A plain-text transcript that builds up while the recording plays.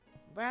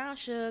Brown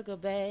sugar,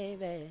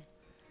 baby.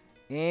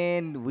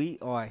 And we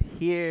are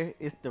here.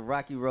 It's the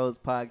Rocky Roads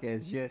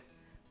podcast. Yes,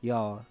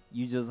 y'all,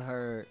 you just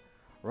heard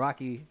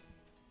Rocky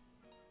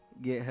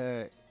get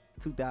her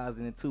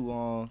 2002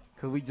 on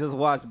because we just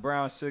watched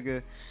Brown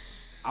Sugar.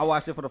 I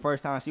watched it for the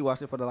first time. She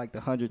watched it for the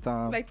 100th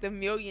time. Like the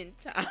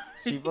millionth time.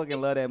 She fucking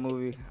love that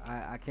movie.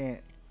 I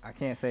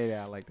can't say that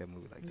I like that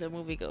movie like The that.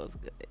 movie goes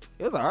good.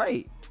 It was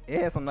alright. It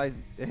had some nice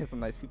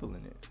people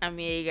in it. I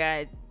mean, you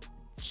got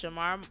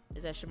Shamar.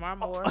 Is that Shamar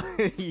Moore?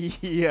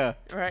 Yeah.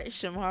 Right,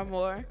 Shamar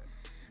Moore.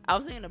 I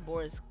was thinking of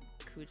Boris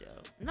Kojo.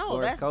 No,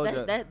 Boris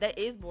Kojo. that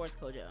is Boris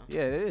Kojo.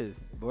 Yeah, it is.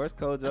 Boris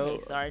Kojo. Okay,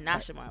 sorry,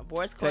 not Shamar.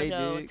 Boris Tay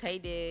Kojo, Diggs. Tay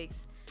Diggs,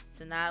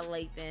 Sanaa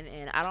Lathan,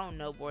 and I don't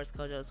know Boris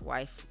Kojo's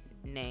wife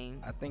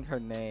name. I think her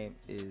name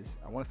is,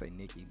 I want to say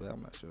Nikki, but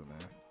I'm not sure, man.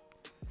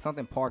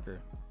 Something Parker.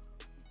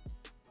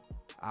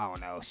 I don't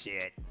know,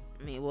 shit.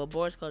 I mean, well,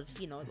 Boris Kojo,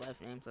 he knows his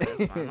wife's name, so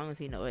that's fine, as long as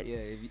he know it. Yeah,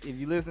 if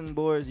you listen,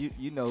 Boris,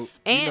 you know.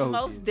 And you know who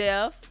Most she is.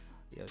 Def.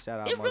 Yeah, shout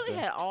out It Martha. really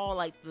had all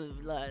like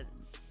the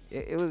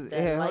It that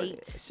had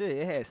light. shit.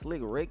 It had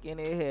Slick Rick in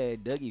it. It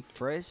had Dougie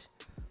Fresh.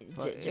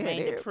 Fuck, it had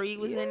Jermaine Dupri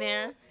was in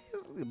there.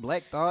 It was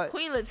Black Thought.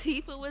 Queen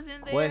Latifah was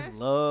in there.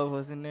 Questlove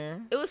was in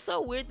there. It was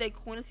so weird that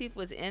Queen Latifah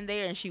was in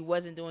there and she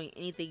wasn't doing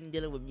anything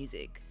dealing with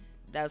music.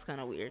 That was kind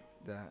of weird.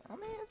 I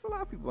mean, there's a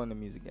lot of people in the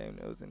music game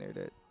that was in there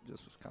that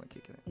just was kind of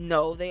kicking it.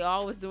 No, they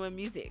all was doing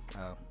music.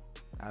 Oh,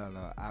 I don't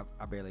know.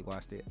 I barely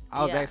watched it.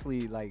 I was Yeah.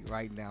 actually like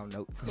writing down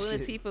notes. and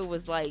Queen shit. Latifah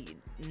was like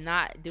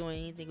not doing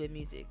anything with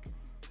music.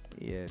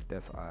 Yeah,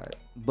 that's odd.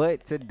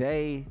 But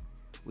today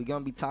we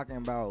gonna be talking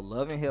about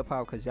love and hip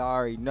hop because y'all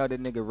already know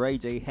that nigga Ray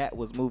J hat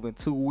was moving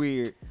too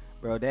weird,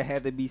 bro. That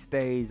had to be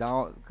staged.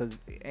 Cause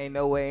ain't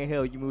no way in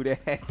hell you move that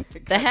hat.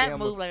 The hat goddamn-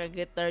 moved like a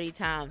good 30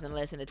 times in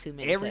less than a 2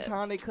 minute Every clip.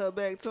 time they cut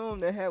back to him,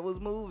 that hat was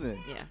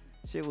moving. Yeah.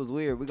 Shit was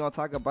weird. We gonna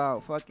talk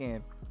about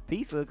fucking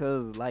pizza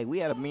cause like we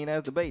had a mean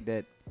ass debate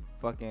that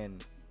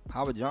fucking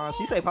Papa John's.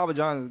 She say Papa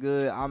John's is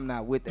good. I'm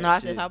not with that. No, I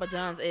shit. said Papa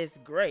John's is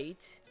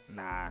great.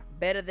 Nah,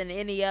 Better than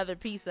any other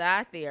pizza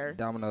out there.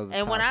 Domino's. is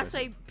And when top I for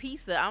say shit.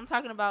 pizza, I'm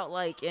talking about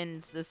like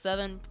in the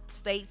southern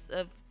states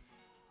of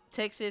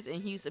Texas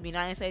and Houston,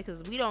 United States,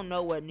 because we don't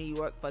know what New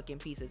York fucking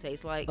pizza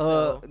tastes like.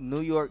 So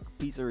New York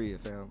pizzeria,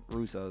 fam.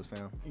 Russo's,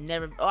 fam.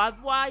 never.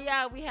 Well,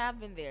 yeah, we have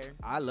been there.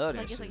 I love that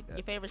Like it's shit. like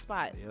your favorite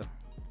spot. Yeah.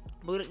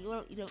 But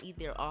you don't eat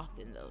there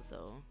often though,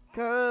 so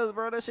Cause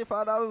bro, that shit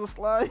 $5 a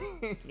slice.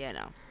 yeah,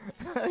 no.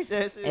 Like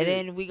that shit. And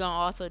then we gonna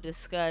also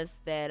discuss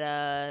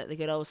that the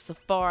good old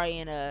Safari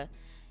and a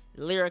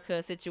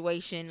Lyrica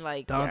situation,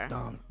 like dun, yeah,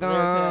 dun,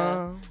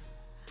 Lyrica.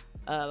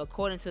 dun.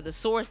 According to the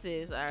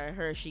sources, I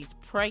heard she's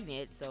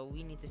pregnant, so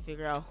we need to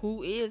figure out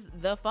who is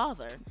the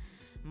father.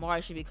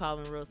 Mari should be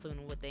calling real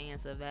soon with the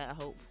answer of that, I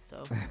hope.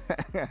 So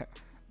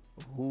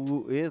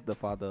Who is the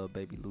father of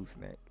baby loose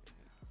neck?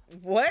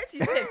 what?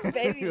 You said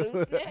baby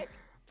loose neck?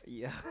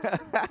 Yeah.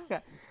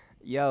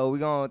 Yo, we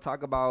gonna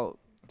talk about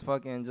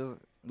fucking just.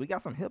 We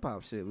got some hip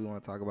hop shit we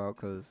want to talk about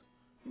because,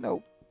 you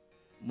know,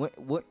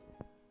 what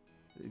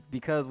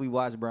because we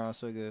watched Brown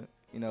Sugar.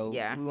 You know,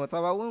 Yeah. we want to talk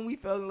about when we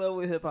fell in love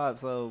with hip hop.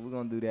 So we're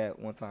gonna do that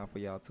one time for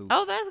y'all too.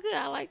 Oh, that's good.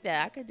 I like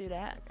that. I could do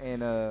that.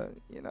 And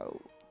you know,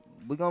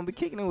 we're gonna be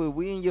kicking it with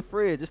We in Your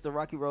Fridge. It's the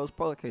Rocky Roads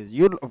podcast.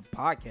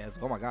 Podcast.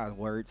 Oh my God,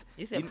 words.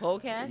 You said You-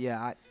 podcast?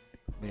 Yeah,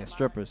 man,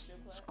 scrippers.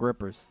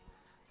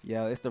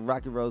 Yeah, it's the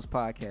Rocky Roads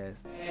podcast.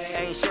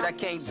 Ain't shit I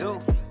can't do.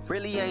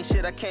 Really ain't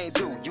shit I can't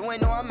do. You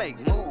ain't know I make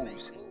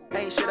moves.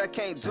 Ain't shit I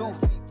can't do.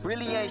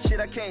 Really ain't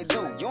shit I can't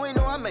do. You ain't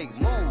know I make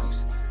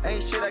moves.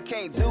 Ain't shit I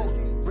can't do.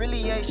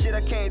 Really ain't shit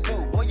I can't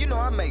do. Boy, you know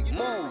I make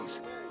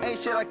moves. Ain't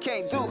shit I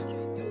can't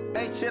do.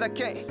 Ain't shit I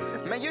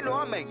can't. Man, you know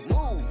I make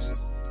moves.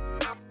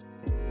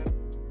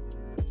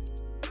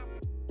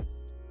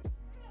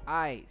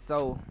 Alright,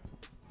 so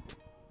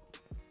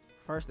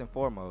first and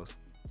foremost,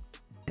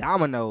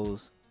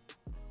 Domino's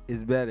is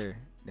better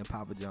than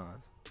Papa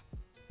John's.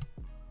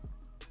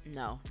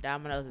 No,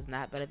 Domino's is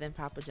not better than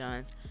Papa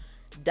John's.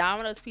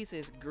 Domino's pizza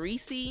is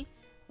greasy,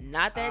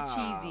 not that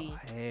cheesy.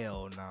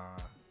 Hell nah.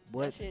 That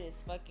What? shit is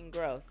fucking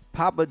gross.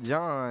 Papa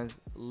John's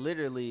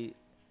literally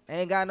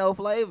ain't got no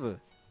flavor.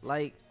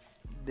 Like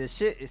the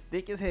shit is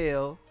thick as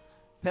hell.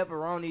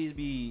 Pepperonis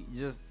be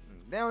just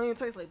they don't even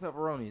taste like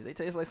pepperonis. They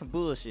taste like some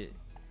bullshit.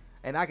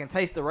 And I can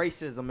taste the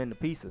racism in the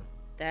pizza.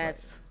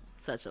 That's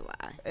such a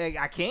lie. Hey,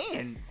 I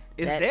can.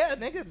 It's That- there,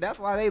 nigga. That's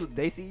why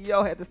they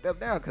CEO had to step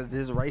down because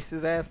this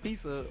racist ass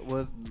pizza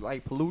was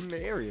like polluting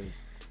the areas.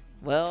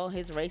 Well,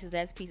 his racist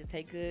ass pizza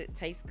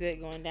tastes good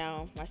going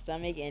down my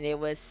stomach, and it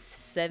was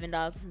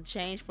 $7 and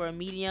change for a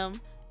medium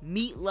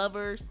meat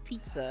lovers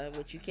pizza,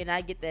 which you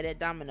cannot get that at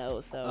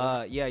Domino's.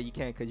 So Yeah, you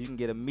can because you can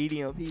get a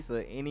medium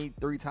pizza, any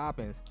 3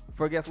 toppings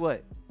for guess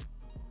what?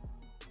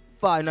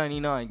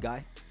 $5.99,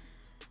 guy.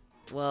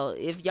 well,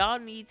 if y'all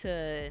need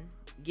to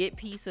get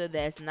pizza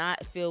that's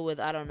not filled with,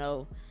 I don't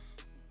know,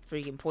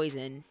 freaking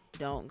poison,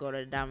 don't go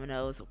to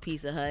Domino's,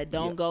 Pizza Hut.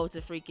 Don't Yeah. go to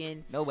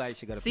freaking Nobody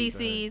should go to Pizza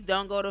Hut. CC's.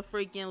 Don't go to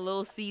freaking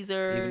Little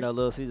Caesars. Even though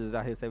Little Caesars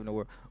out here saving the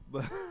world.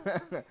 But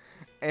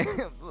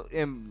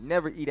and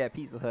never eat at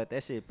Pizza Hut.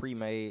 That shit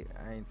pre-made.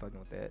 I ain't fucking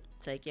with that.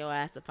 Take your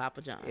ass to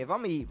Papa John's. If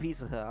I'm gonna eat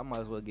Pizza Hut, I might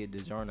as well get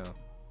DiGiorno.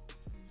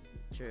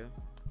 True.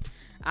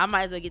 I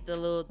might as well get those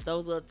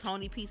little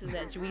Tony pizzas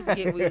that we used to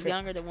get when we was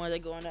younger, the ones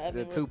that go in the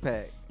oven. The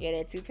 2-pack. Yeah,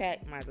 that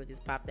 2-pack. Might as well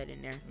just pop that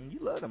in there. You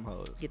love them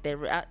hoes. Get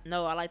that.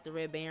 No, I like the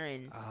Red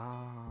Barons.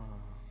 Oh.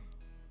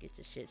 Get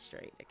your shit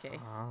straight, okay?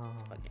 Oh.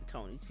 Fucking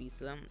Tony's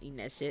pizza. I'm eating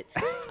that shit.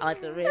 I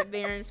like the Red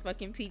Barons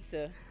fucking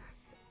pizza.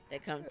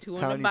 That come 2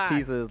 in the box.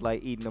 Tony's pizza is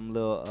like eating them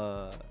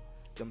little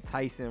them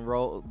Tyson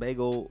roll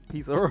bagel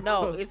pizza rolls.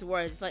 No, it's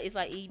worse.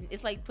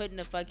 It's like putting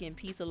a fucking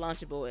piece of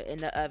Lunchable in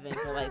the oven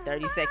for like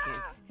 30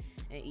 seconds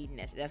and eating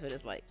that shit. That's what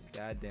it's like.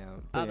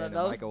 Goddamn.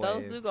 Although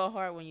those do go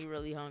hard when you're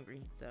really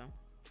hungry. So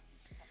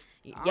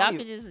y'all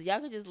could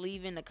just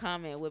leave in the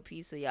comment what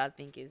pizza y'all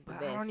think is the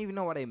best. I don't even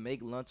know why they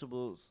make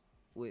Lunchables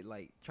with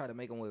like try to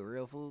make them with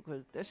real food,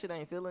 because that shit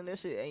ain't filling. That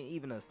shit ain't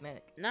even a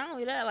snack. Not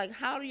only that, like,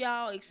 how do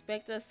y'all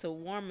expect us to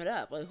warm it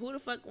up? Like, who the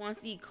fuck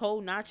wants to eat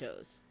cold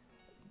nachos?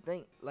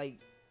 Think like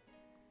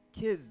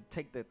kids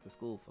take that to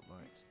school for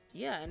lunch.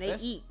 Yeah, and they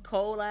eat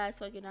cold ass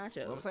fucking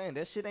nachos. What I'm saying,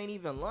 that shit ain't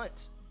even lunch.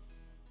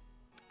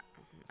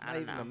 I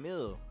don't not know. even a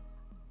meal.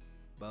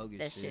 Bogus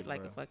That shit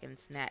like bro. a fucking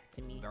snack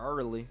to me.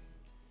 Early.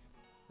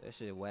 That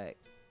shit whack.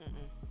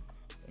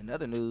 In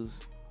other news,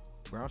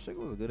 Brown Sugar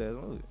was a good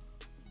ass movie.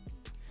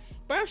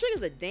 Brown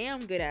Sugar's a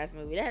damn good ass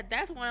movie.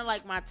 That's one of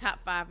like my top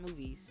 5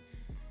 movies.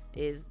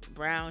 Is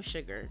Brown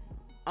Sugar,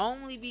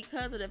 only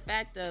because of the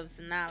fact of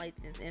Sanaa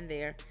Lathan's in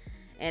there.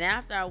 And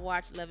after I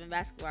watched Love and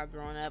Basketball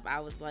growing up,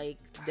 I was like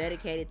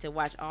dedicated to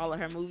watch all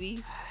of her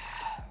movies.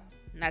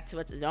 Not too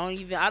much.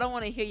 I don't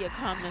want to hear your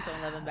comments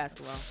on Love and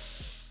Basketball.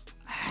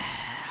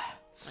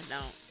 I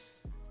don't.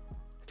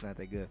 It's not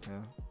that good,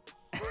 fam.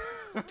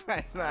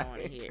 I don't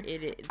want to hear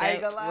it. I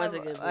ain't That gonna lie, was a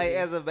good movie. like,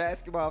 as a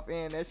basketball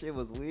fan, that shit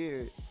was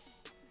weird.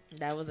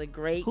 That was a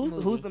great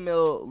movie. Who's the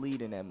male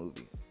lead in that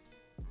movie?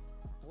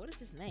 What is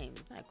his name?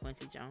 It's not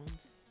Quincy Jones.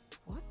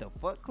 What the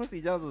fuck?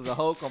 Quincy Jones was a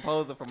whole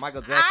composer for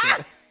Michael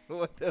Jackson.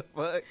 What the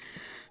fuck?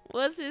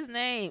 What's his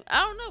name?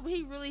 I don't know, but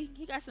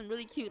he got some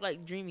really cute,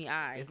 like, dreamy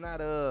eyes. It's not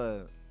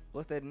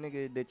what's that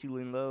nigga that you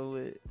in love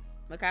with?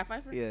 Mekhi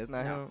Phifer? Yeah, it's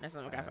not No, him. that's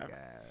not Mekhi Phifer. God.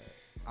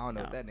 I don't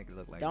know No. what that nigga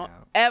look like Don't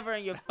now. ever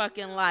in your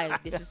fucking life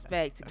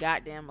disrespect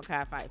goddamn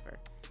Mekhi Phifer.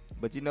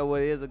 But you know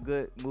what is a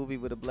good movie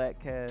with a black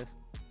cast?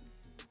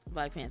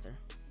 Black Panther.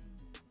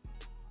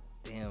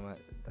 Damn,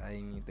 I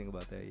didn't even think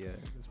about that yet.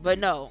 But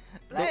no.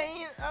 No,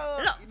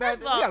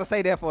 first of all, we gotta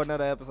say that for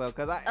another episode,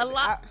 because A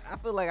lot- I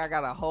feel like I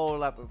got a whole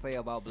lot to say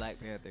about Black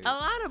Panther. A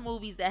lot of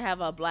movies that have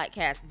a black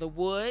cast. The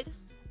Wood,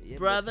 Yeah, but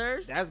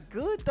Brothers, that's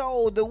good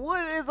though. The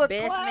Wood is a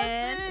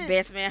classic.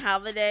 Best Man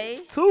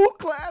Holiday. 2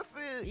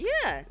 classics.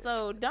 Yeah,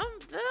 so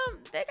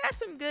they got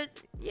some good,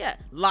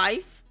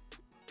 Life,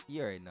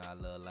 You already know I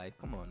love Life.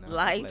 Come on now. Don't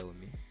Life. play with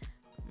me.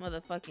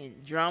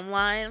 motherfucking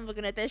Drumline. I'm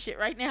looking at that shit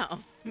right now.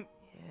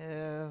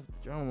 Yeah,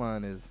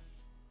 Drumline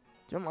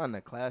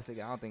a classic.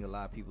 I don't think a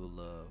lot of people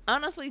love.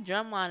 Honestly,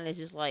 Drumline is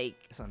just like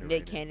It's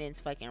underrated. Nick Cannon's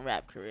fucking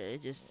rap career.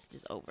 It's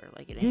just over.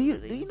 Like, it ain't Do you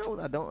really. know what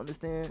I don't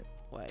understand?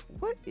 What?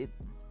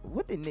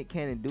 What did Nick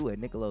Cannon do at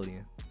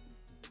Nickelodeon?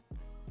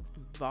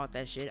 Bought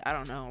that shit. I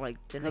don't know. Like,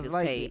 the 'Cause, niggas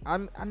like, paid.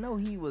 I know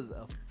he was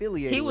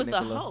affiliated. He was with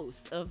the Nickelodeon.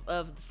 host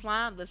of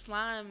the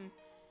slime.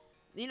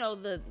 You know,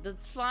 the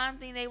slime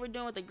thing they were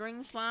doing with the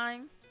green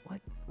slime.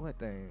 What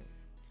thing?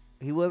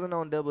 He wasn't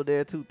on Double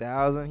Dare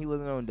 2000. He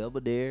wasn't on Double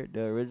Dare,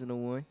 the original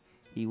one.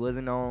 He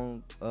wasn't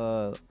on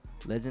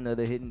Legend of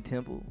the Hidden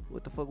Temple.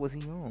 What the fuck was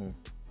he on?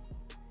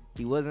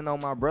 He wasn't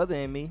on My Brother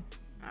and Me.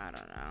 I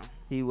don't know.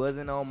 He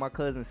wasn't on My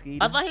Cousin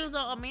Skeeter. I thought he was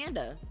on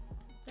Amanda.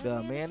 The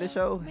Amanda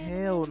Show?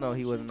 Hell no,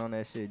 he wasn't on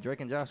that shit. Drake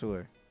and Josh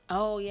were.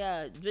 Oh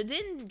yeah, but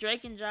didn't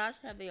Drake and Josh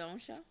have their own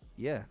show?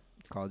 Yeah,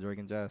 called Drake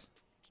and Josh.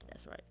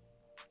 That's right.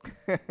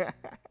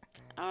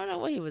 I don't know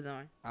what he was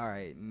on. All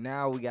right,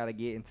 now we gotta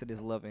get into this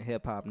love and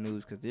hip hop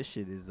news, cause this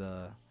shit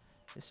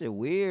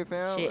weird,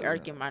 fam. Shit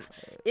irking my.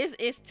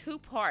 It's 2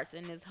 parts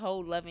in this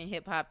whole love and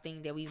hip hop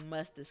thing that we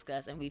must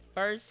discuss, and we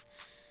first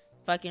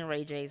fucking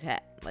Ray J's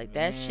hat. Like,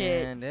 that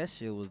shit. Man, that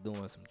shit was doing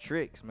some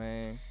tricks,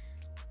 man.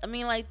 I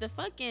mean, like, the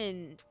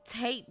fucking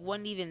tape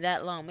wasn't even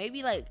that long.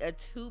 Maybe like a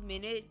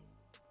 2-minute,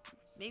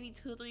 maybe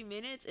 2-3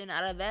 minutes, and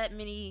out of that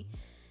many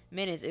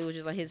minutes, it was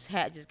just like his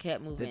hat just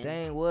kept moving. The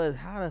thing was,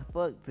 how the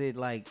fuck did,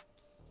 like,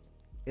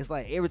 it's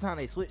like every time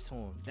they switched to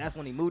him, that's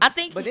when he moved. I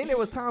think But then there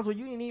was times where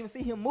you didn't even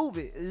see him move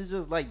it. It's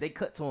just like they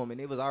cut to him and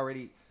it was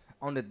already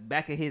on the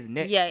back of his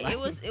neck. Yeah, like,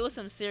 it was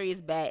some serious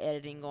bad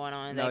editing going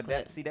on in No,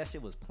 that clip. that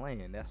shit was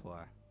playing. That's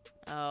why.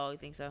 Oh, you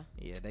think so?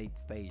 Yeah, they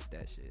staged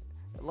that shit.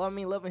 I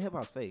mean, Love and Hip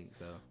Hop's fake,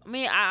 so. I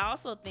mean, I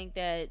also think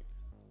that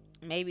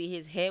maybe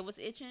his head was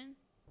itching,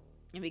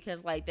 and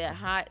because like that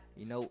hot.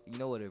 You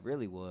know what it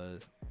really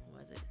was?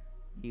 Was it?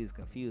 He was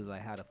confused,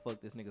 like, how the fuck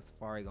this nigga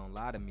Safari gonna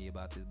lie to me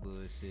about this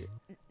bullshit?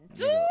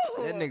 Dude,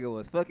 That nigga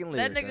was fucking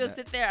lyrical. That nigga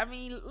sit there. I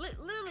mean,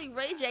 literally,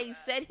 Ray J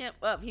set him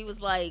up. He was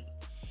like,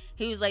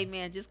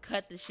 man, just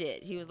cut the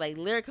shit. He was like,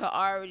 Lyrica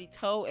already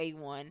told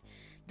A1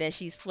 that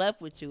she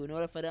slept with you in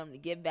order for them to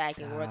get back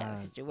and work out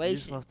the You're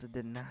situation. supposed to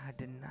deny.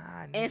 And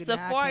Nigga, nah, I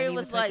Safari can't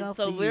was even take like, up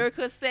so for you.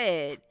 Lyrica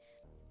said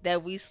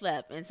that we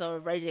slept. And so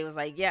Ray J was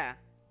like, yeah.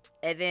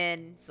 And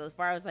then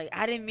Safari was like,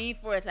 I didn't mean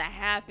for it to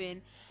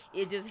happen.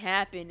 It just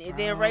happened. And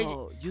then Ray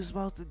J, You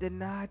supposed to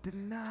deny,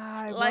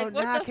 like, bro.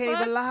 what Nah, I the can't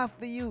fuck? even lie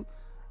for you.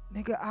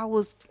 Nigga, I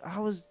was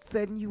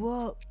setting you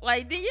up.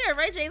 like, then yeah,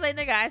 Ray J's like,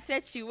 nigga, I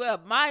set you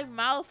up. My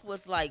mouth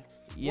was like,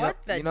 what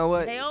the You know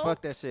what? hell?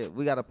 Fuck that shit.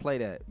 We gotta play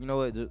that. You know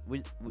what?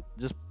 We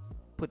just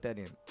put that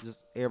in. Just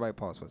everybody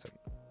pause for a second.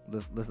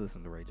 Let's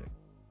listen to Ray J.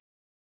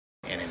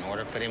 And in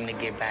order for them to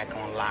get back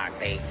on lock,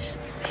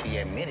 she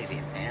admitted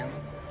it, man.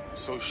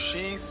 So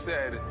she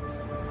said,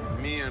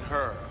 me and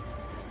her.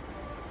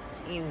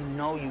 You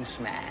know you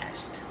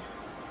smashed.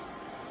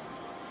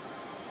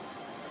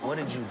 What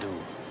did you do?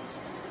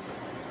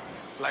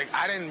 Like,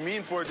 I didn't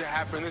mean for it to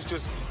happen. It's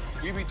just,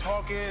 we be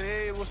talking,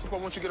 hey, what's up? I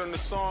want you to get on the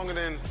song, and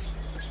then...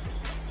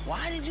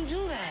 Why did you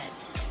do that?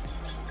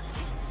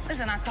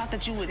 Listen, I thought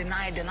that you would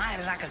deny it, and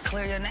I could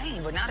clear your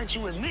name. But now that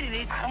you admitted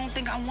it, I don't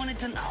think I wanted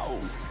to know.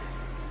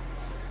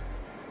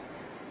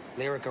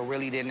 Lyrica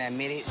really didn't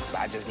admit it, but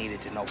I just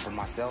needed to know for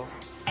myself.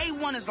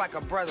 A1 is like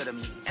a brother to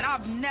me, and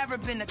I've never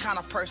been the kind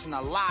of person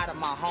to lie to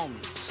my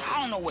homies. So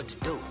I don't know what to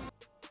do.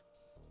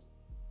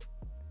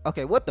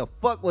 Okay, what the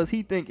fuck was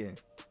he thinking?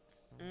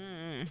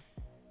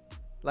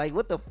 Like,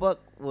 what the fuck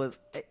was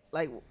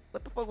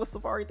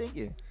Safari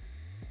thinking?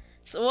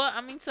 So, well,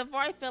 I mean,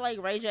 Safari felt like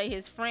Ray J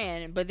his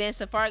friend, but then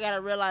Safari got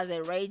to realize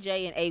that Ray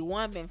J and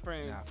A1 been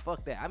friends. Nah,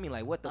 fuck that. I mean,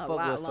 like, what the A fuck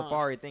lot was long.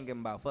 Safari thinking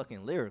about fucking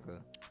Lyrica?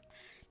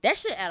 That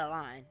shit out of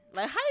line.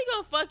 Like, how you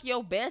gonna fuck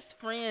your best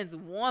friend's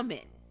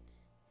woman?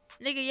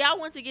 Nigga, y'all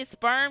went to get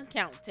sperm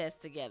count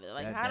tests together.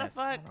 Like, how the That's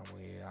fuck? kinda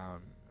weird.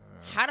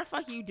 How the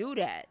fuck you do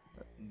that?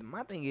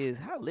 My thing is,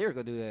 how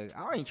Lyrica do that?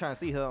 I ain't trying to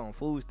see her on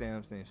food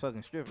stamps and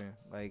fucking stripping.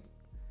 Like,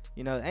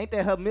 you know, ain't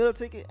that her meal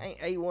ticket? Ain't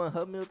A1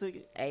 her meal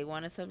ticket?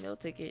 A1 is a meal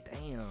ticket.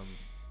 Damn.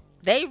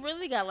 They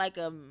really got like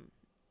a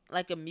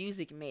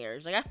music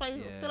marriage. Like, I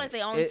feel like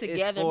they only It's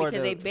together for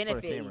because they the- it's for the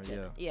benefit camera, each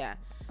other. yeah. Yeah.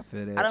 I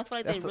feel that. I don't feel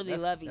like they That's- really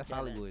that's- love each that's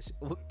other. Hollywood shit.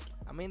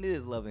 I mean, it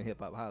is love and hip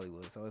hop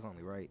Hollywood, so it's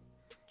only right.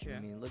 True. I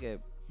mean, look at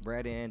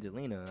Brad and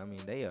Angelina. I mean,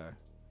 they are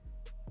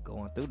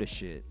going through the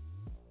shit.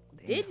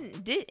 Damn.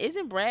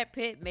 Isn't Brad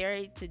Pitt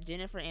married to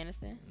Jennifer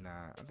Aniston? Nah,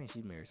 I think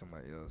she married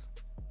somebody else.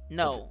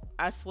 No,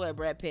 I swear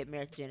Brad Pitt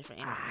married to Jennifer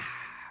Aniston.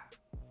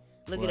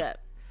 Look What? it up.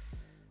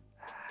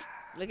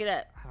 Look it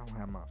up. I don't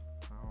have my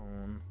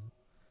phone.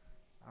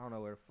 I don't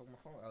know where the fuck my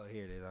phone. Oh,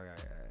 here it is. Okay.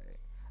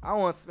 I don't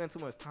want to spend too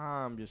much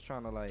time just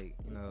trying to, like,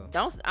 you know.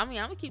 I'm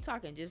gonna keep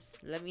talking. Just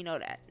let me know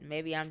that.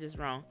 Maybe I'm just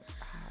wrong.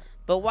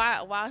 But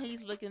while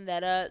he's looking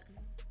that up,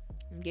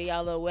 give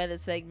y'all a little weather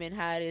segment.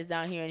 How it is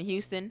down here in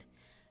Houston.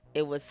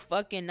 It was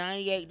fucking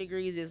 98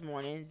 degrees this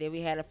morning. Then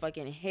we had a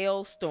fucking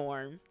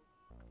hailstorm,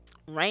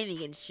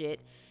 raining and shit,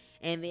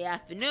 in the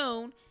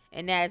afternoon,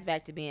 and now it's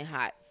back to being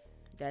hot.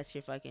 That's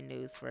your fucking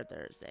news for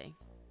Thursday.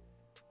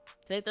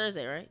 Today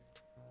Thursday, right?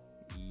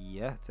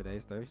 Yeah,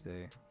 today's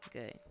Thursday.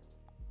 Good.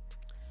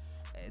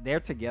 They're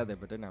together,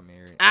 but they're not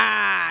married.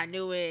 I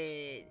knew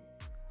it.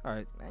 All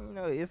right, and you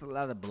know, it's a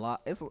lot of blah.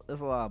 It's a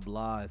lot of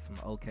blah. It's some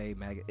okay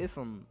magazine. It's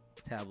some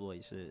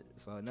tabloid shit.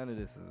 So none of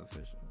this is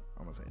official.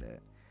 I'm gonna say that.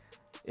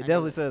 It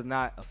definitely says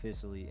not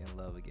officially in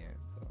love again.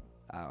 So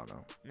I don't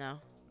know. No.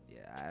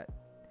 Yeah,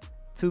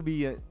 to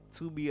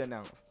be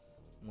announced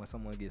when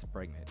someone gets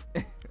pregnant.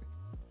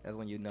 That's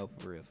when you know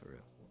for real.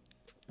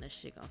 That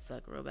shit gonna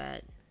suck real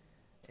bad.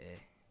 Yeah.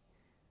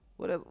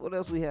 What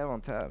else we have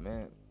on tap,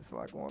 man? It's a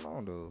lot going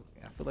on though.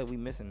 I feel like we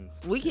missing.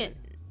 We can,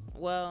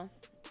 well,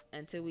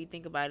 until we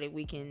think about it,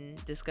 we can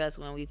discuss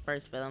when we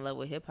first fell in love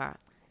with hip hop.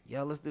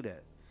 Yeah, let's do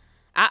that.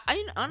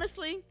 I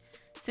honestly,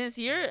 this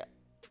is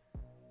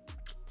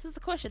a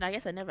question I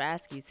guess I never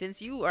asked you.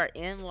 Since you are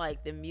in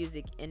like the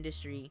music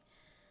industry,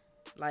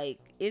 like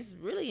it's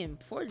really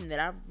important that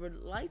I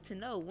would like to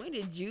know, when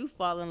did you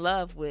fall in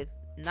love with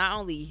not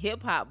only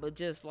hip hop but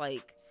just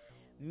like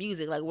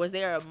music? Like, was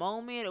there a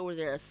moment or was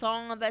there a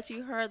song that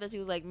you heard that you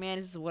was like, man,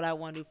 this is what I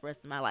want to do for the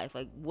rest of my life?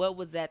 Like, what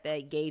was that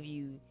gave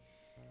you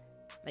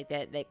like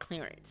that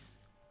clearance?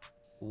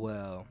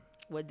 Well,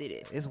 What did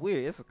it? it's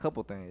weird. It's a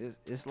couple things.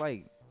 It's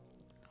like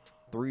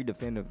 3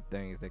 definitive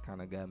things that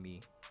kind of got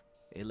me.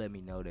 It let me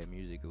know that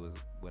music was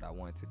what I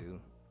wanted to do.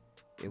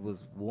 It was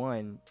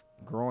one,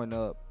 growing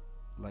up,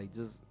 like,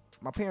 just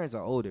my parents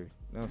are older. You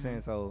know what I'm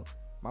saying? So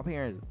my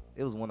parents,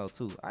 it was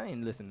 102. I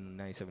didn't listen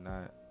to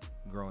 97.9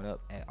 growing up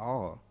at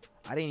all.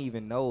 I didn't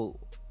even know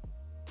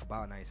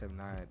about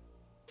 97.9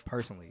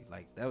 personally.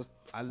 Like, that was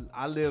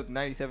I lived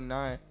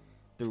 97.9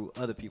 through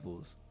other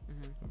people's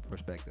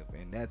perspective,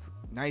 and that's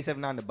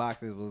 97.9 The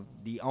Boxes was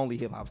the only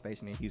hip hop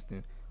station in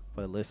Houston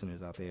for the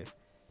listeners out there.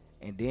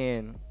 And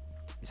then,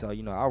 so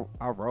you know,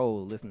 I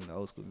roll listening to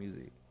old school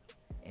music,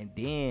 and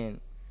then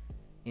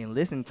in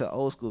listening to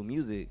old school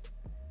music,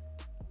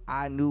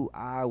 I knew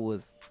I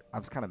was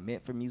kind of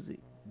meant for music,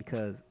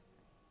 because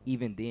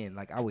even then,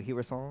 like, I would hear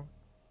a song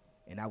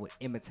and I would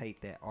imitate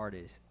that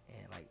artist,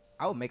 and like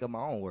I would make up my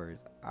own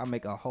words. I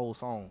make a whole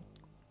song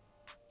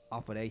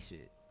off of they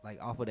shit,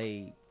 like off of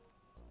they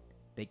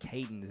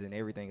cadence and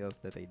everything else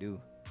that they do,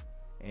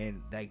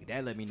 and like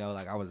that let me know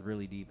like I was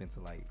really deep into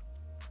like.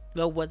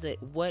 Well,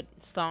 what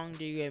song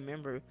do you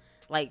remember,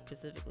 like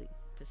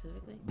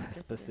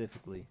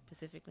specifically?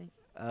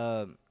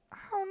 I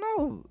don't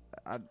know.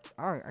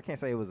 I can't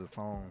say it was a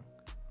song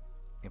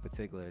in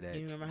particular that. Do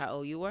you remember how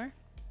old you were?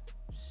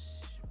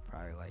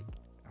 Probably like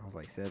I was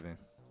like 7.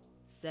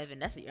 7.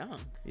 That's young.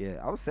 Yeah,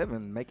 I was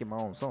 7 making my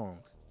own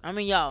songs. I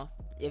mean, y'all,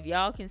 if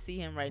y'all can see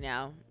him right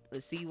now,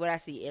 let's see what I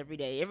see every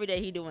day. Every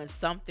day he doing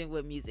something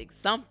with music.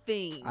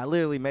 Something. I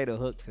literally made a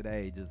hook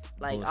today, just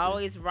like bullshit.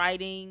 Always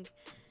writing,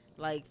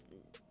 like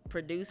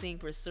producing,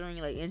 pursuing,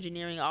 like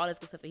engineering, all this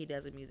good stuff that he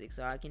does with music.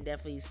 So I can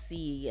definitely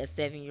see a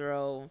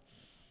 7-year-old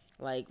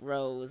like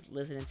Rose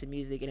listening to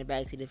music in the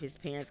backseat of his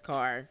parents'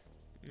 car.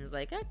 And it's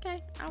like,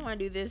 okay, I want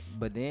to do this.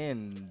 But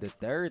then the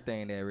third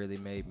thing that really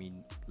made me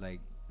like,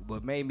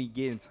 what made me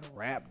get into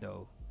rap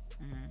though,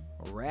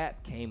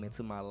 rap came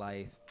into my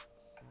life.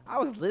 I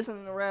was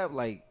listening to rap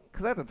like,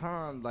 cause at the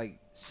time like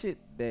shit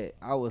that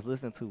I was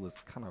listening to was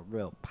kind of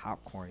real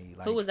popcorny.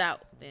 Like, who was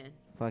out then?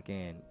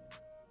 Fucking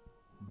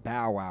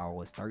Bow Wow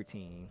was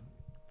 13.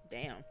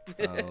 Damn.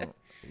 So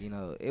you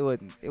know, it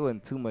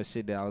wasn't too much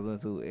shit that I was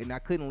listening to, and I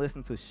couldn't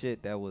listen to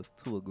shit that was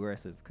too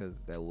aggressive because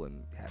that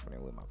wasn't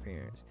happening with my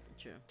parents.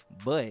 True.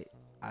 But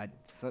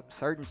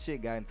certain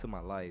shit got into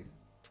my life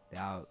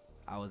that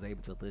I was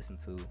able to listen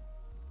to,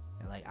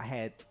 and like I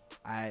had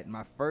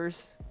my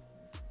first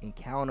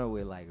encounter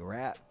with like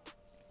rap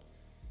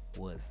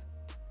was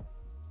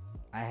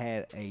I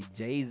had a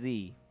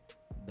Jay-Z,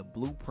 the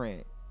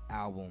Blueprint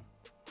album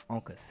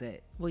on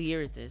cassette. What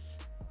year is this?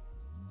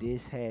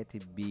 This had to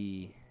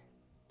be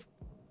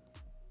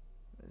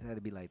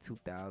like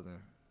 2000,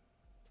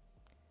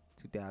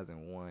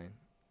 2001,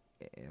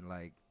 and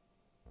like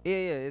yeah,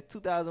 it's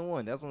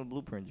 2001. That's when the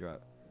Blueprint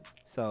dropped.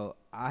 So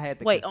I had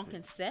the on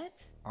cassette.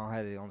 I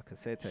had it on the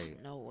cassette tape.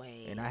 No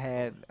way. And I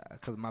had,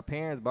 cause my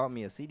parents bought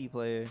me a CD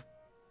player,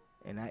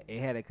 and it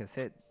had a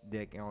cassette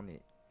deck on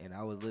it, and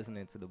I was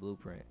listening to the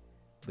Blueprint.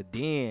 But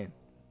then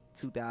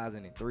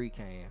 2003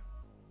 came,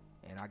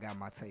 and I got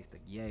my taste of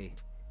Ye.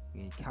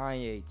 And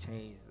Kanye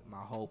changed my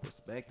whole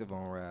perspective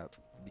on rap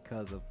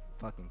because of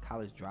fucking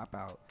College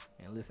Dropout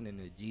and listening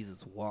to Jesus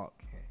Walk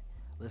and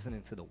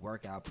listening to the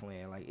workout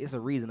plan. Like, it's a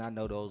reason I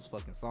know those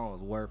fucking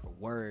songs word for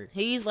word.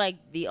 He's like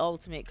the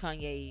ultimate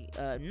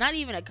Kanye. Not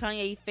even a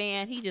Kanye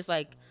fan. He just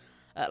like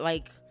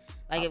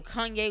if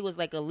Kanye was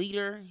like a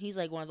leader, he's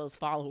like one of those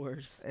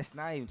followers. It's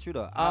not even true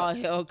though. Oh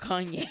hell,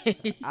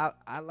 Kanye.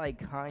 I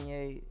like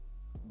Kanye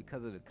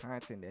because of the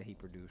content that he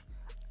produced.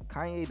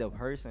 Kanye the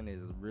person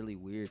is really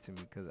weird to me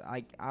because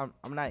I'm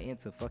not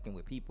into fucking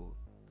with people.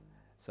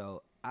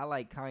 So I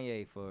like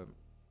Kanye for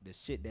the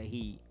shit that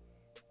he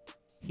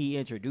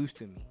introduced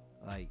to me.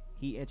 Like,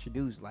 he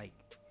introduced like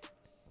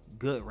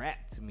good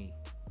rap to me.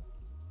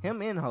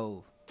 Him and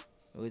Hov,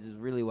 which is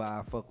really why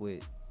I fuck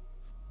with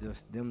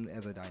just them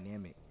as a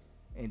dynamic.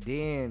 And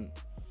then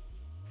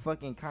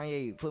fucking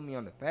Kanye put me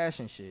on the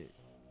fashion shit.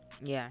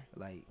 Yeah.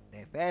 Like,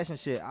 that fashion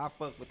shit, I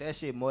fuck with that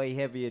shit more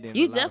heavier than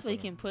you definitely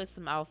can put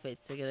some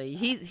outfits together.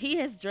 He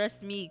has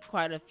dressed me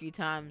quite a few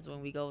times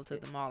when we go to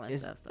the mall and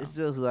stuff. So it's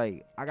just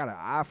like, I got an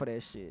eye for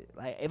that shit.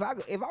 Like, if I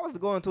was to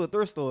go into a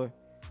thrift store,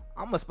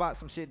 I'm gonna spot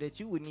some shit that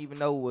you wouldn't even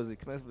know was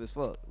expensive as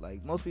fuck.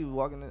 Like, most people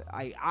walking in,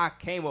 I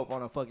came up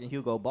on a fucking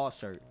Hugo Boss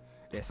shirt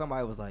that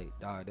somebody was like,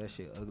 dog, that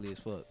shit ugly as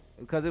fuck.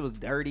 Because it was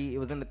dirty, it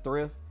was in the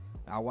thrift.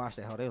 I watched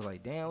that how they was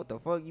like, damn, what the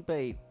fuck, you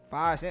paid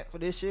 5 cents for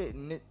this shit?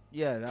 And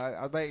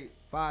I paid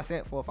 5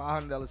 cents for a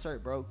 $500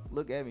 shirt, bro.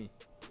 Look at me.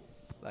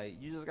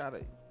 Like, you just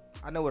gotta,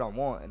 I know what I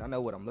want and I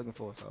know what I'm looking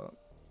for, so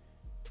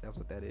that's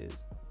what that is.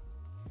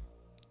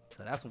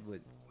 So that's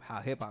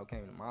how hip hop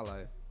came into my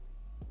life.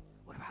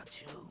 What about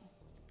you?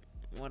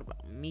 What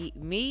about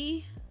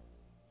me?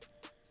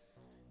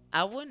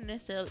 I wouldn't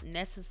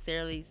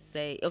necessarily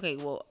say. Okay,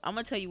 well, I'm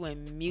gonna tell you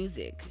when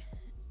music,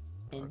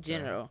 in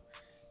general,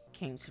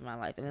 came to my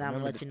life, and then I'm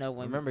gonna let you know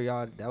when. Remember,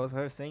 y'all, that was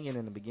her singing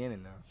in the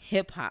beginning. Now,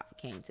 hip hop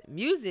came to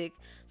music.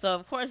 So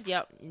of course,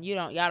 y'all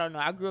don't know.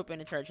 I grew up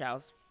in a church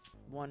house,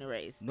 born and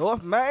raised.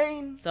 North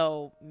Main.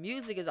 So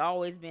music has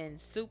always been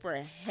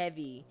super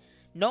heavy.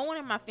 No one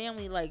in my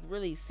family like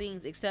really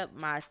sings except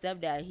my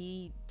stepdad.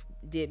 He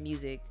did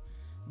music.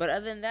 But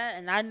other than that,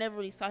 and I never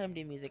really saw him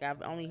do music.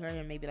 I've only heard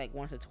him maybe like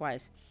once or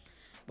twice.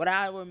 But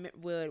I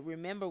would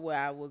remember where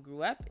I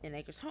grew up in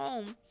Acres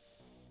Home.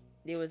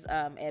 There was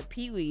at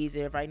Pee Wee's,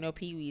 if I know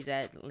Pee Wee's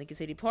at Lincoln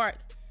City Park,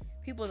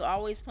 people was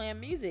always playing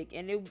music,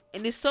 and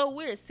it's so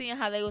weird seeing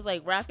how they was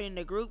like rapping in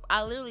the group.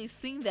 I literally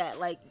seen that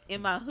like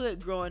in my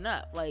hood growing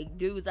up, like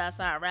dudes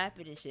outside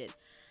rapping and shit.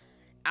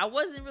 I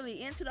wasn't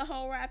really into the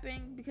whole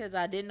rapping because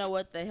I didn't know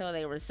what the hell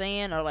they were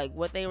saying or like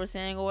what they were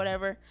saying or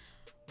whatever.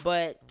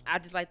 But I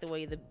just liked the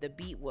way the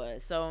beat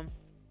was. So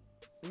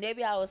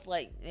maybe I was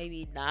like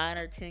maybe 9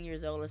 or 10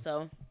 years old or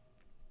so.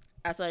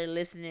 I started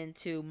listening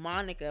to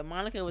Monica.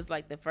 Monica was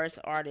like the first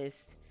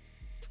artist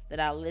that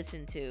I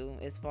listened to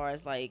as far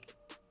as like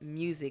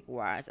music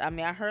wise. I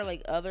mean, I heard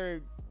like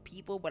other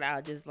people, but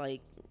I just like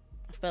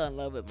I fell in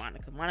love with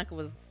Monica. Monica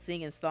was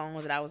singing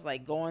songs that I was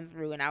like going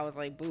through, and I was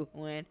like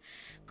boo-hooing,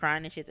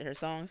 crying and shit to her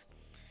songs.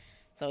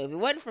 So if it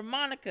wasn't for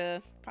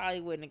Monica,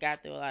 probably wouldn't have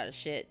got through a lot of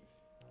shit.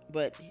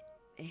 But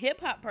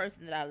hip hop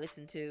person that I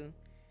listened to,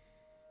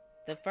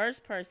 the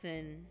first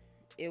person,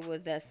 it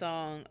was that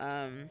song.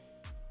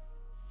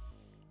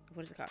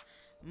 What is it called?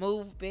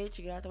 Move, bitch,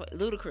 you get out the way.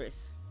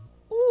 Ludacris.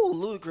 Ooh,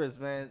 Ludacris,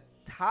 man.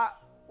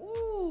 Top.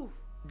 Ooh.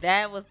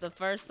 That was the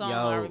first song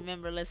I Yo,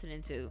 remember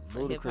listening to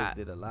for hip Ludacris hop.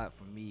 did a lot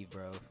for me,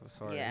 bro.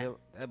 Sorry, Yeah.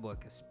 that boy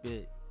could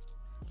spit.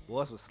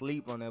 Boys was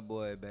sleep on that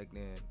boy back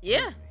then.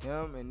 Yeah.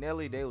 Him and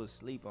Nelly, they was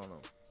sleep on him.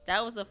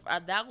 That was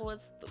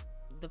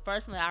the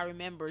first one that I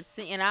remember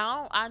singing. And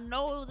I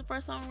know it was the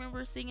first song I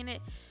remember singing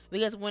it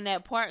because when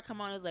that part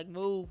come on, it's like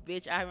move,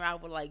 bitch. I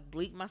would like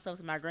bleep myself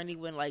so my granny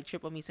wouldn't like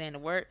trip on me saying the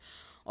word,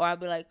 or I'd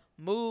be like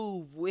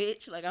move,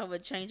 witch. Like I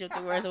would change up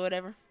the words or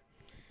whatever.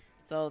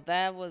 So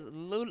that was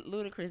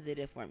Ludacris did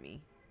it for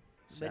me.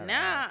 But Shout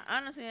now, out.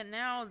 honestly,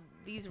 now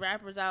these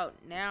rappers out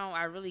now,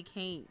 I really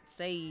can't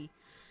say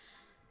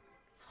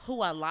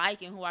who I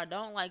like and who I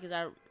don't like,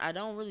 because I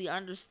don't really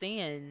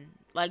understand.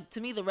 Like,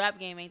 to me, the rap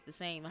game ain't the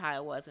same how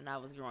it was when I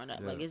was growing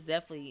up. Yeah. Like,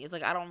 it's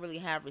like I don't really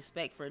have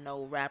respect for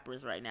no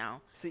rappers right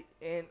now. See,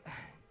 and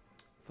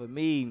for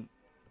me,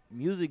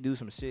 music do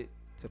some shit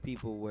to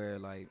people where,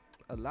 like,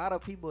 a lot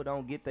of people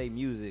don't get their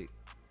music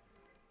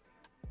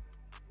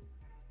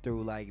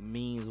through, like,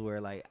 means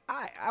where, like,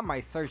 I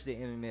might search the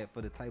internet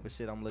for the type of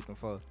shit I'm looking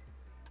for.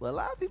 But a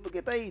lot of people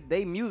get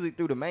they music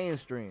through the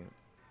mainstream.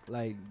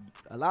 Like,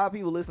 a lot of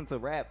people listen to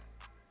rap,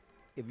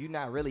 if you're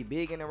not really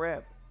big into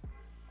rap,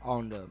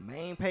 on the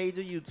main page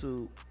of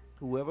YouTube,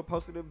 whoever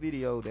posted a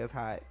video that's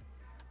hot,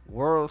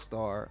 World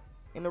Star,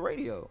 in the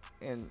radio.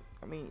 And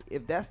I mean,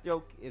 if that's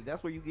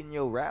where you getting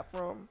your rap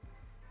from,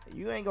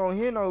 you ain't gonna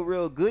hear no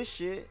real good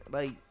shit.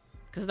 Like,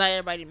 Because not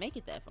everybody make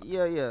it that far.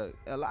 yeah.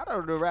 A lot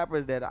of the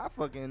rappers that I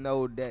fucking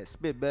know that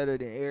spit better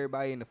than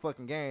everybody in the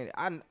fucking game,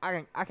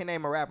 I can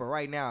name a rapper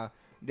right now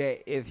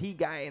that if he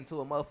got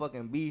into a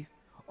motherfucking beef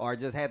or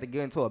just had to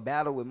get into a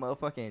battle with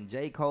motherfucking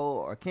J. Cole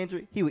or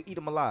Kendrick, he would eat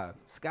them alive.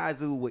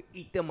 Skyzoo would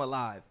eat them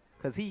alive.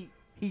 Cause he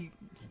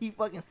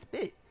fucking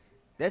spit.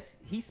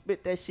 He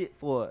spit that shit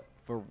for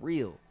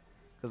real.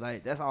 Cause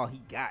like that's all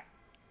he got.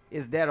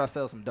 It's that or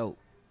sell some dope.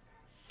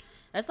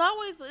 It's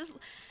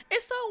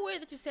so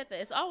weird that you said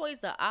that. It's always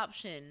the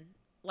option.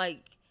 Like,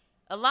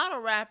 a lot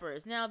of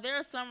rappers. Now, there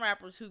are some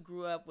rappers who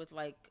grew up with,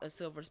 like, a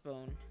silver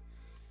spoon.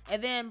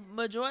 And then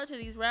majority of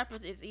these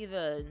rappers, it's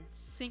either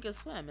sink or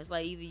swim. It's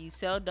like either you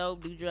sell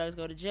dope, do drugs,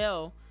 go to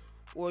jail,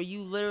 or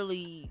you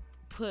literally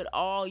put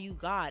all you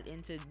got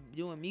into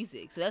doing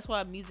music. So that's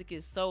why music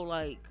is so,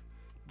 like,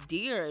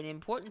 dear and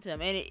important to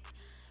them. And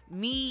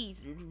me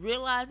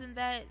realizing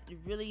that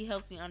really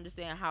helps me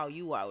understand how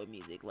you are with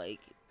music. Like,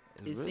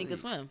 it's really, sink or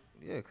swim.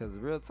 Yeah, cause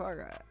real talk,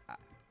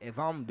 if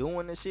I'm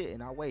doing this shit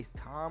and I waste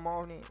time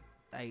on it,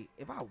 like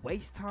if I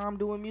waste time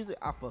doing music,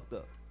 I fucked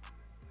up.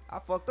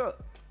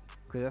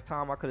 Cause that's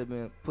time I could have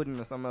been putting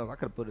into something else. I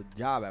could have put a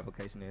job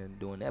application in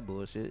doing that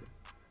bullshitting.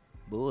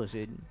 But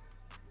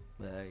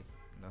hey,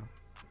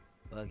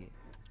 fuck it.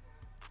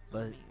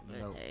 But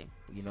Hey.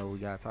 you know we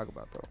gotta talk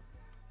about though.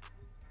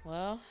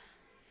 Well,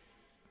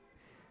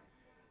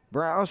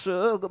 Brown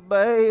sugar,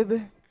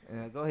 baby.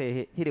 Go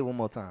ahead, hit it one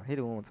more time.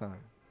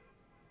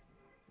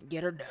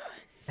 get her done.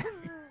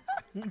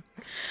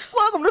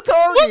 Welcome to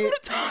Target. Welcome to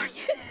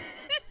Target.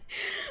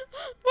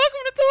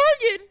 Welcome to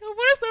Target. I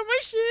want to start my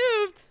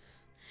shift.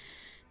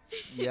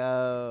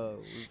 Yo,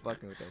 we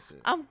fucking with that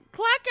shit. I'm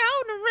clock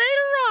out and I'm ready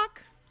to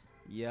rock.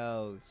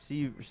 Yo,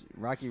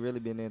 Rocky really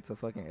been into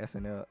fucking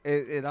SNL.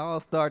 It all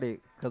started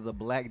because of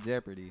Black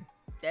Jeopardy.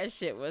 That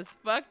shit was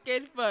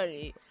fucking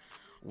funny.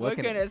 What What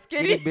can can a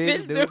skinny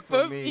bitch do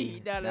for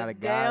me? Not a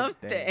damn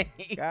thing.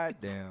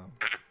 Goddamn.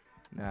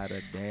 Not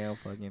a damn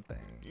fucking thing.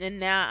 And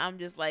now I'm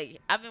just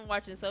like, I've been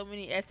watching so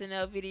many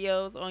SNL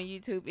videos on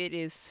YouTube. It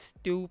is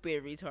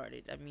stupid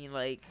retarded. I mean,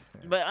 like,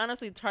 but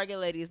honestly, Target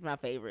Lady is my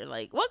favorite.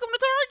 Like, welcome to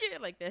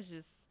Target. Like, that's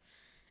just,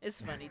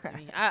 it's funny to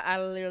me.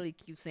 I literally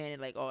keep saying it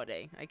like all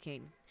day. I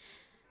can't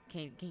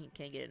get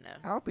enough.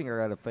 I don't think I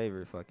got a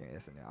favorite fucking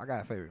SNL. I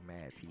got a favorite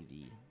Mad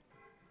TV.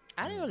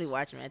 I didn't really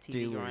watch Mad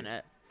TV growing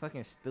up.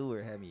 Fucking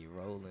Stewart had me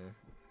rolling.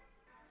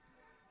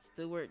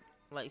 Stewart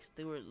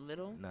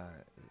Little? Nah,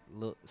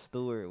 look,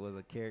 Stewart was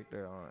a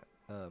character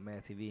on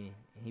Mad TV,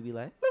 and he'd be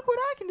like, "Look what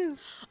I can do."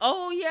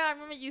 Oh yeah, I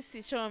remember you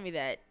showing me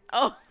that.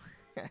 Oh,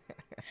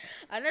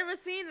 I never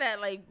seen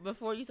that like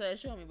before you started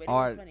showing me, but it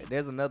was funny.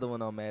 There's another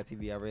one on Mad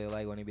TV I really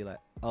like when he be like,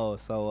 "Oh,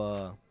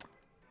 so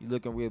you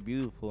looking real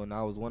beautiful, and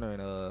I was wondering,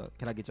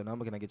 can I get your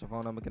number? Can I get your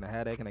phone number? Can I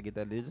have that? Can I get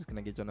that digits? Can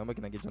I get your number?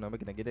 Can I get your number?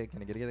 Can I get it?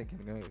 Can I get it?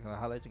 Can I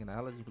holler at you? Can I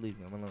holler at you? Please,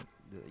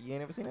 you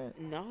ain't ever seen that?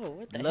 No,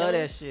 what the Love hell?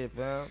 that shit,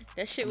 fam.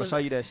 That shit I'm was. gonna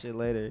show you that shit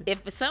later.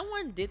 If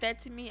someone did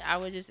that to me, I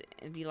would just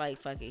be like,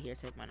 "Fuck it, here,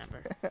 take my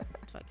number.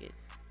 Fuck it."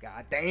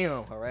 God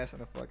damn, harassing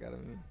the fuck out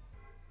of me.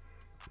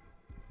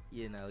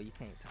 You know, you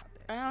can't top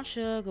that. Brown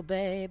sugar,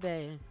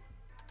 baby.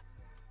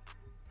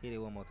 Hit it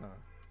one more time.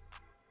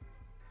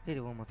 Hit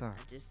it one more time.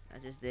 I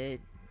just did.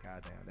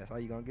 Goddamn, that's all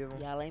you gonna give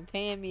him? Y'all ain't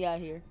paying me out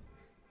here.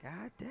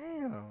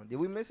 Goddamn. Did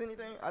we miss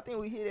anything? I think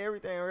we hit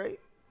everything, right?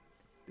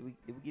 Did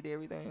we get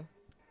everything?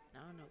 I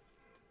don't know.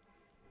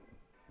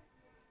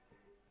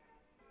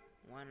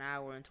 1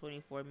 hour and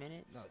 24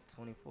 minutes. No,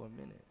 24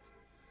 minutes.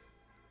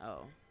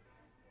 Oh.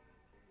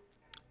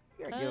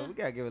 We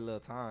gotta give it a little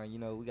time. You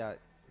know, we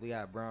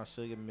got brown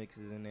sugar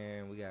mixes in there,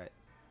 and we got.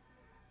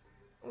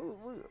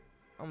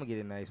 I'm gonna get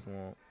it nice for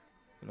him.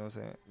 You know what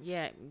I'm saying?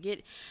 Yeah,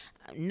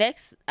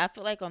 next. I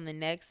feel like on the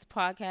next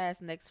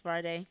podcast, next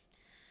Friday,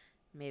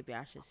 maybe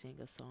I should sing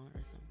a song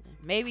or something.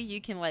 Maybe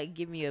you can like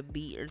give me a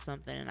beat or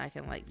something, and I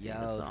can like sing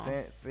a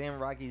song. Send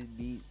Rocky's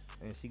beats,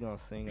 and she gonna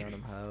sing on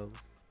them hoes.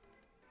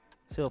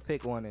 She'll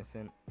pick one and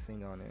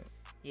sing on it.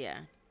 Yeah,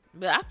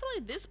 but I feel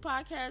like this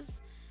podcast,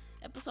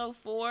 episode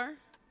 4.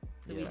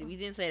 Yeah. We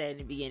didn't say that in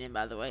the beginning,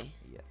 by the way.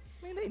 Yeah,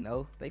 I mean they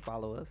know, they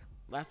follow us.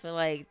 But I feel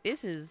like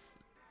this is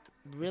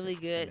really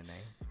good.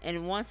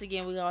 And once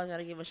again, we always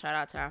gotta give a shout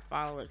out to our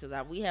followers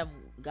because we have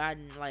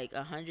gotten like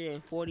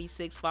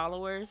 146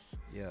 followers.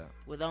 Yeah.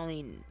 With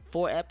only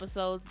 4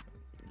 episodes,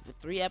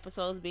 3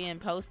 episodes being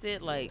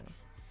posted. Like,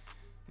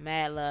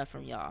 mad love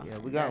from y'all. Yeah,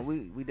 we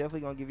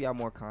definitely gonna give y'all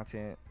more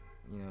content.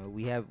 You know,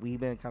 we've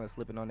been kind of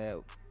slipping on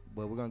that,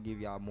 but we're gonna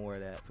give y'all more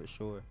of that for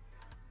sure.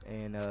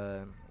 And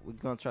we're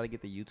gonna try to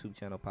get the YouTube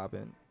channel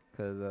popping.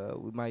 Cause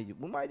we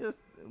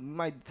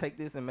might take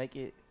this and make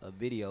it a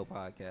video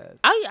podcast.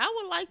 I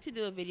would like to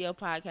do a video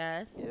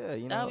podcast. Yeah,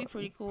 you know, that would be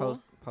pretty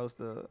cool. Post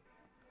a.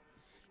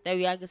 That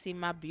way I can see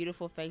my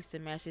beautiful face to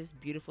match this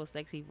beautiful,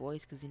 sexy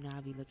voice. Cause you know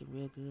I be looking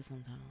real good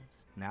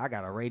sometimes. Now I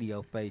got a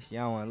radio face.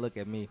 Y'all don't wanna look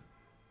at me.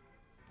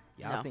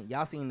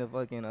 Y'all seen the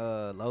fucking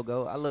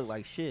logo? I look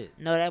like shit.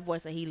 No, that boy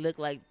said he looked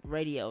like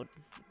radio.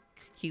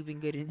 Cuban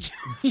Gooding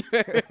Jr.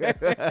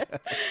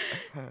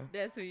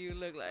 That's who you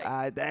look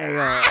like.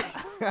 Damn.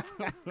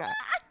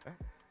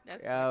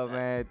 Yo,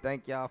 man,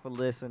 thank y'all for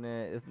listening.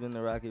 It's been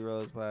the Rocky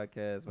Rose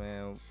podcast,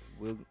 man.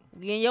 We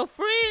in your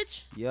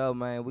fridge. Yo,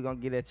 man, we're gonna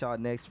get at y'all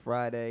next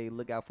Friday.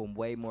 Look out for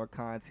way more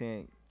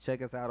content.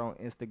 Check us out on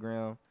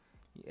Instagram,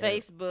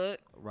 Facebook,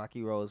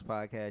 Rocky Rose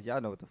podcast. Y'all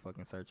know what to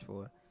fucking search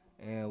for.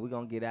 And we're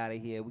going to get out of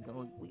here. We're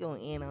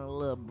gonna end on a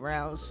little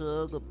brown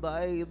sugar,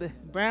 baby.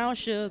 Brown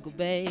sugar,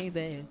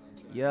 baby.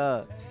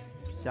 Yeah.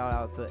 Shout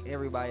out to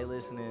everybody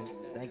listening.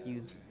 Thank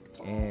you.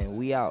 And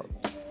we out.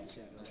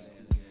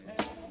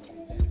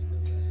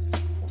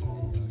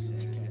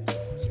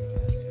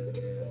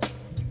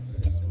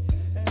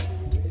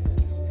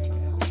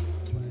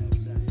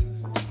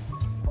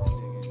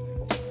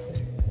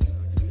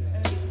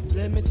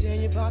 Let me tell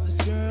you about this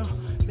girl.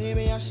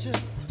 Maybe I should.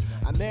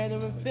 I met her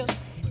in Philly.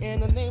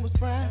 And her name was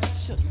Brown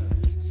Sugar.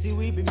 See,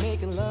 we be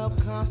making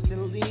love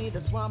constantly.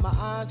 That's why my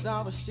eyes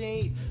are a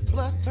shade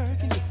blood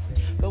burgundy.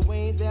 The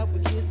way that we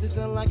kiss is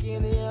unlike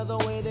any other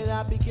way that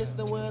I be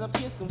kissing. When I'm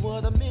kissing,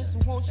 what I'm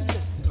missing, won't you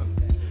listen?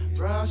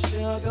 Brown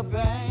sugar,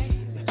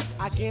 babe.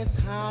 I guess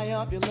high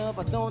off your love,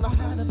 I don't know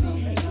how to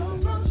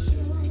behave. Brown sugar.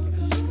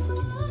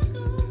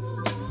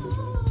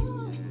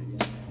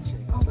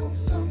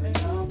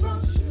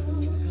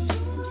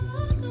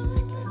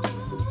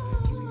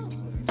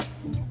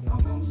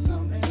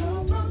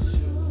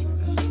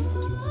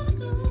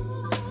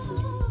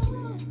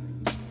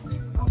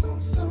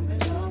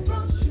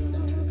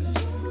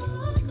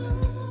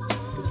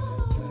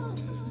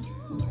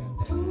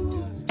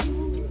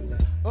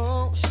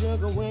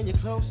 When you're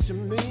close to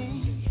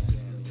me,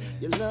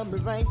 you love me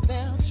right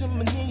down to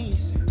my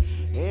knees.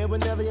 And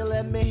whenever you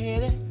let me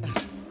hit it,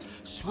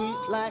 sweet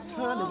like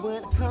honey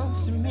when it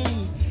comes to me.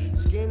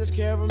 Skin is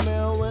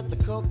caramel with the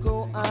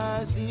cocoa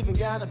eyes. Even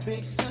got a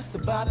big sister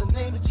by the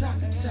name of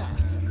Chocolate Top.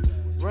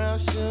 Brown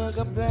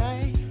sugar,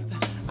 babe.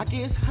 I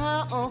guess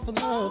high off of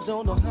love,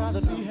 don't know how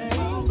to behave.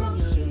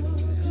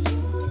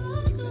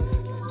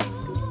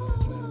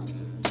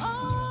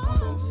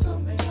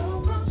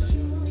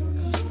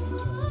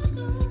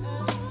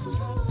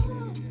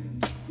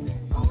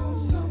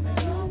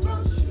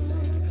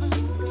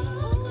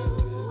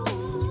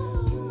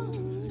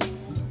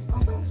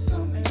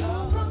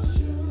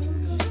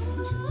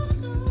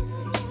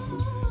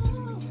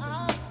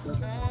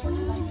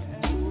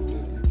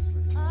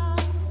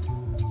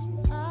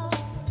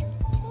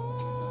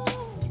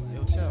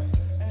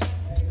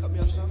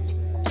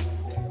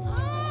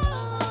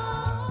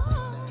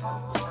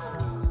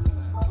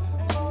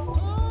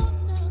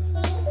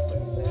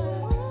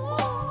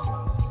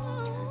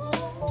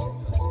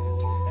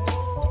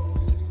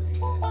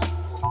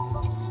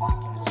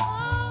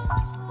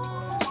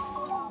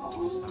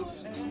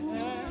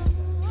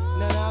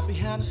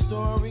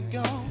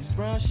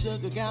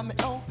 Sugar got me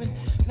open,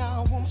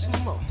 now I want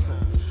some more.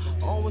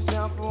 Always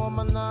down for all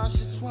my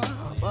nauseous swine,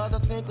 but I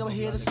think I'm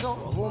here to solo.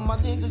 Hold my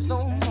niggas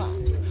don't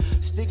mind.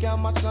 Stick out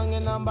my tongue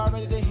and I'm about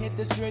ready to hit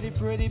this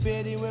pretty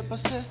bitty with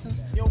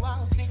persistence. Yo, I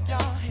don't think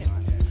y'all hit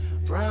me.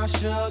 Brown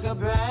sugar,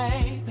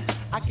 babe.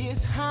 I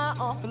guess high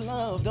off of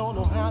love, don't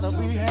know how to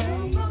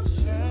behave.